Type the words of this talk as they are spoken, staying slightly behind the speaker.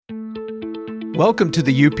Welcome to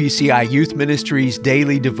the UPCI Youth Ministries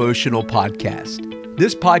Daily Devotional Podcast.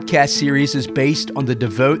 This podcast series is based on the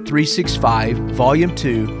Devote 365 Volume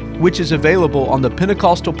 2, which is available on the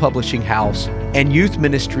Pentecostal Publishing House and Youth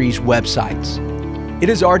Ministries websites. It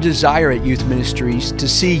is our desire at Youth Ministries to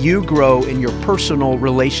see you grow in your personal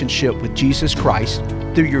relationship with Jesus Christ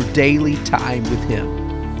through your daily time with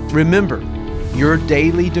Him. Remember, your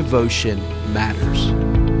daily devotion matters.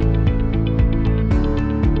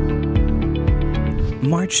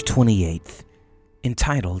 March 28th,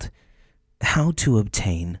 entitled, How to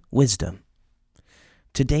Obtain Wisdom.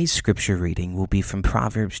 Today's scripture reading will be from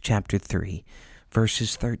Proverbs chapter 3,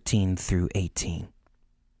 verses 13 through 18.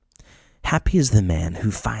 Happy is the man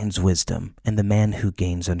who finds wisdom and the man who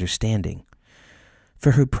gains understanding.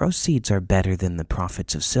 For her proceeds are better than the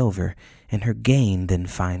profits of silver, and her gain than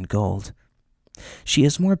fine gold. She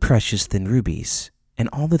is more precious than rubies, and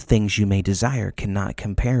all the things you may desire cannot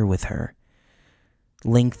compare with her.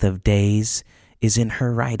 Length of days is in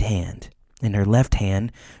her right hand, in her left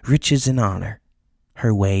hand riches and honor.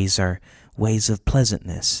 Her ways are ways of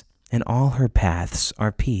pleasantness, and all her paths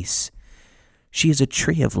are peace. She is a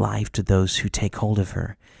tree of life to those who take hold of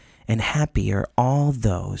her, and happy are all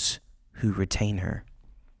those who retain her.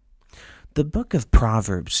 The book of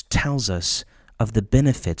Proverbs tells us of the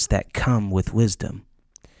benefits that come with wisdom,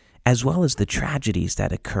 as well as the tragedies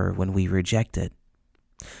that occur when we reject it.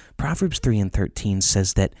 Proverbs 3 and 13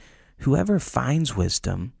 says that whoever finds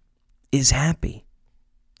wisdom is happy.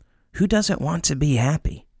 Who doesn't want to be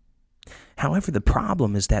happy? However, the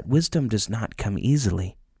problem is that wisdom does not come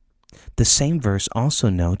easily. The same verse also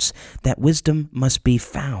notes that wisdom must be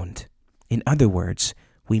found. In other words,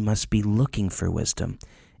 we must be looking for wisdom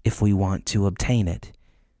if we want to obtain it.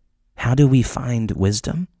 How do we find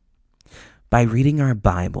wisdom? By reading our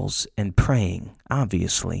Bibles and praying,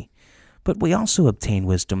 obviously. But we also obtain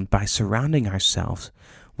wisdom by surrounding ourselves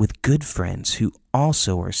with good friends who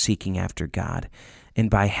also are seeking after God, and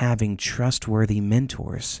by having trustworthy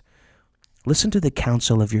mentors. Listen to the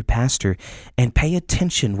counsel of your pastor and pay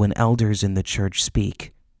attention when elders in the church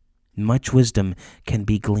speak. Much wisdom can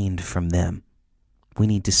be gleaned from them. We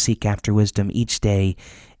need to seek after wisdom each day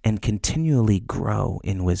and continually grow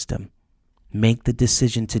in wisdom. Make the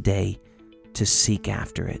decision today to seek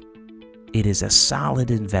after it. It is a solid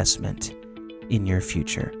investment in your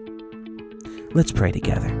future. Let's pray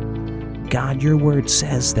together. God, your word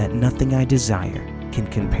says that nothing I desire can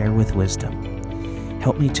compare with wisdom.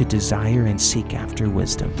 Help me to desire and seek after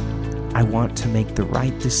wisdom. I want to make the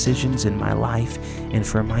right decisions in my life and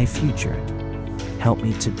for my future. Help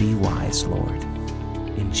me to be wise, Lord.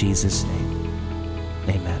 In Jesus' name,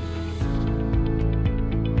 amen.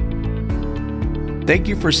 Thank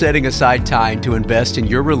you for setting aside time to invest in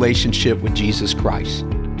your relationship with Jesus Christ.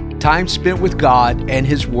 Time spent with God and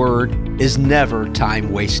His Word is never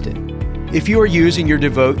time wasted. If you are using your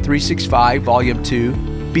Devote 365 Volume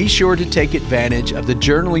 2, be sure to take advantage of the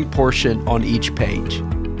journaling portion on each page.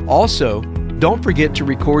 Also, don't forget to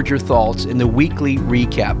record your thoughts in the weekly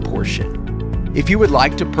recap portion. If you would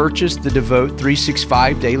like to purchase the Devote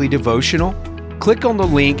 365 Daily Devotional, click on the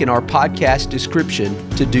link in our podcast description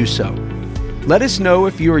to do so. Let us know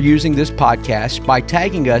if you are using this podcast by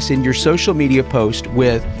tagging us in your social media post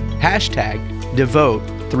with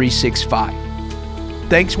 #Devote365.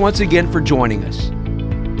 Thanks once again for joining us.